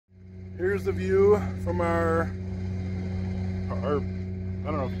Here's the view from our I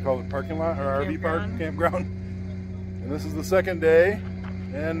don't know if you call it parking lot or RV park, campground. And this is the second day,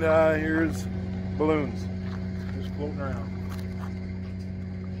 and here's balloons just floating around.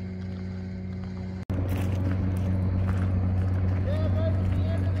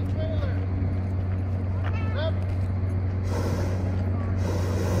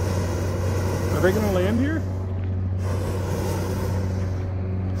 Are they gonna land here?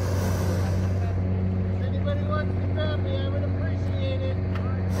 If anybody wants to grab me, I would appreciate it.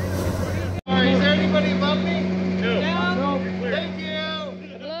 Is there anybody above me? No. Thank you.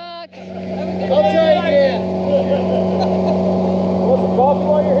 Good luck. I'll try again. Want some coffee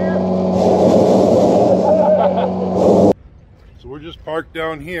while you're here? So we're just parked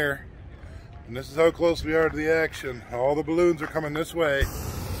down here, and this is how close we are to the action. All the balloons are coming this way.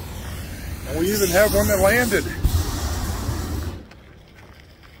 And we even have one that landed.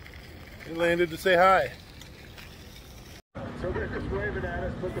 He landed to say hi. So they're just waving at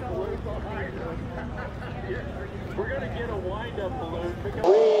us, but the balloon's behind us. We're going to get a wind-up balloon.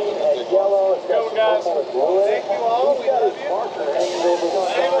 Green and yellow. Go, guys. Thank you all. We love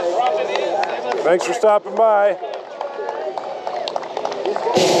you. Thanks for stopping by.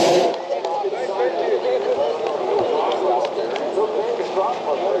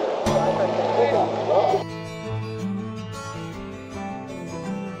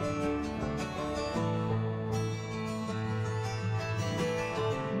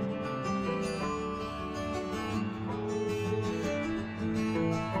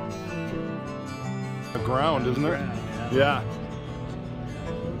 Ground, isn't it? Yeah.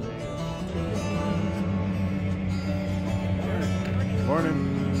 Morning.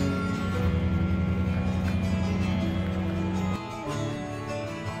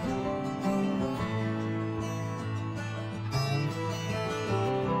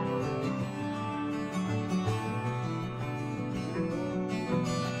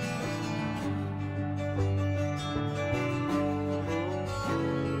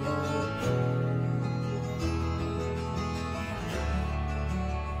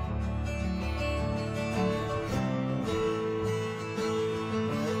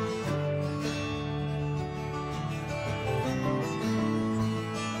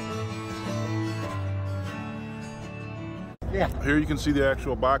 Yeah. Here you can see the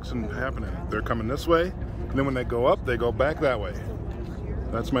actual boxing happening. They're coming this way, and then when they go up, they go back that way.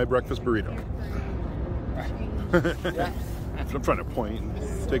 That's my breakfast burrito. I'm trying to point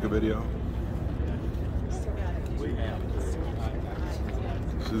and take a video.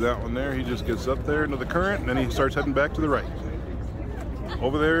 See that one there? He just gets up there into the current, and then he starts heading back to the right.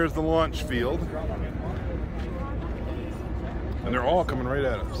 Over there is the launch field. And they're all coming right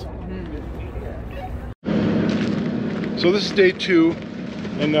at us. So this is day 2,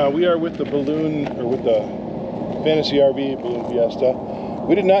 and we are with the balloon, or with the Fantasy RV Balloon Fiesta.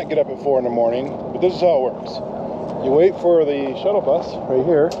 We did not get up at 4 in the morning, but this is how it works. You wait for the shuttle bus right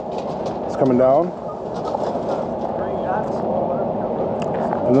here. It's coming down.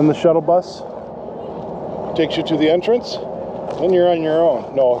 And then the shuttle bus takes you to the entrance. Then you're on your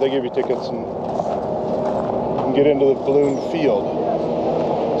own. No, they give you tickets and you can get into the balloon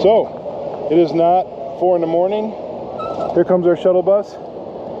field. So, it is not 4 in the morning. Here comes our shuttle bus,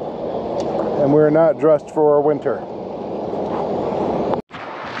 and we're not dressed for winter.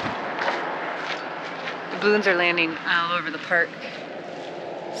 The balloons are landing all over the park.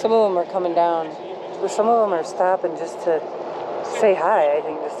 Some of them are coming down, but some of them are stopping just to say hi, I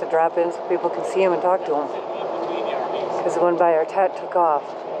think, just to drop in so people can see them and talk to them. Because the one by our tent took off.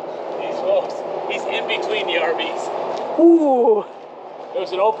 He's in between the RVs. Ooh!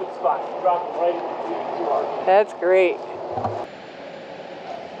 There's an open spot. You drop him right in between the 2 RVs. That's great.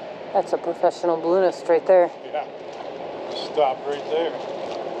 That's a professional balloonist right there. Yeah, stop right there.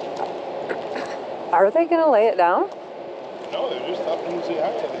 Are they going to lay it down? No, they're just stopping to say hi,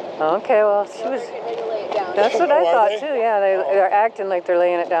 I think. Okay, well, she was... That's what I thought too, yeah. They're acting like they're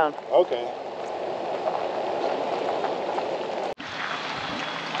laying it down. Okay.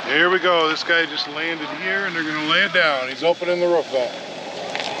 Here we go. This guy just landed here, and they're going to lay it down. He's opening the roof vent.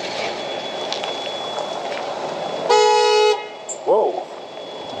 Whoa.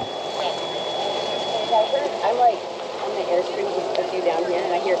 I'm like on the airstream with you down here,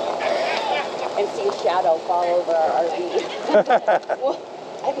 and I hear and see a shadow fall over our RV. Well,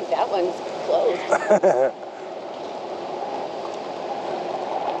 I think that one's closed.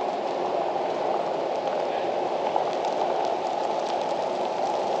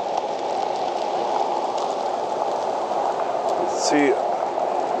 See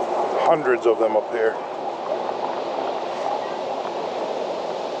hundreds of them up here.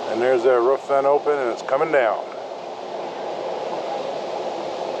 And there's that roof vent open and it's coming down.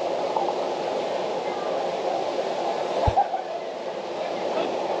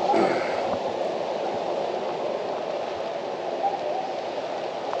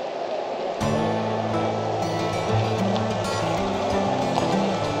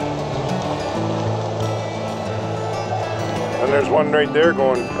 And there's one right there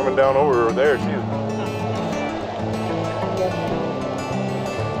coming down over there too.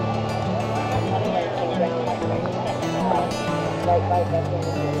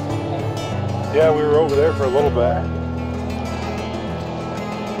 Yeah, we were over there for a little bit.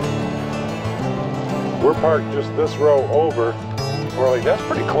 We're parked just this row over. We're like, that's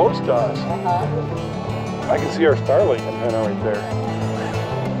pretty close to us. I can see our Starlink antenna right there.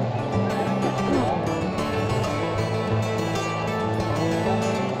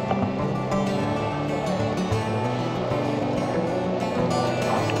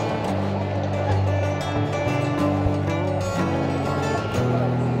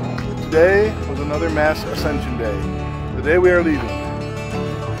 Today was another mass ascension day. The day we are leaving.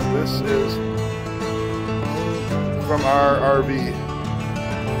 This is from our RV. You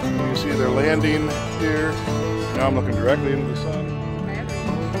can see they're landing here. Now I'm looking directly into the sun.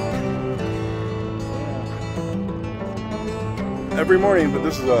 Every morning, but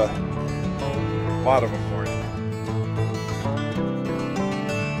this is a lot of them.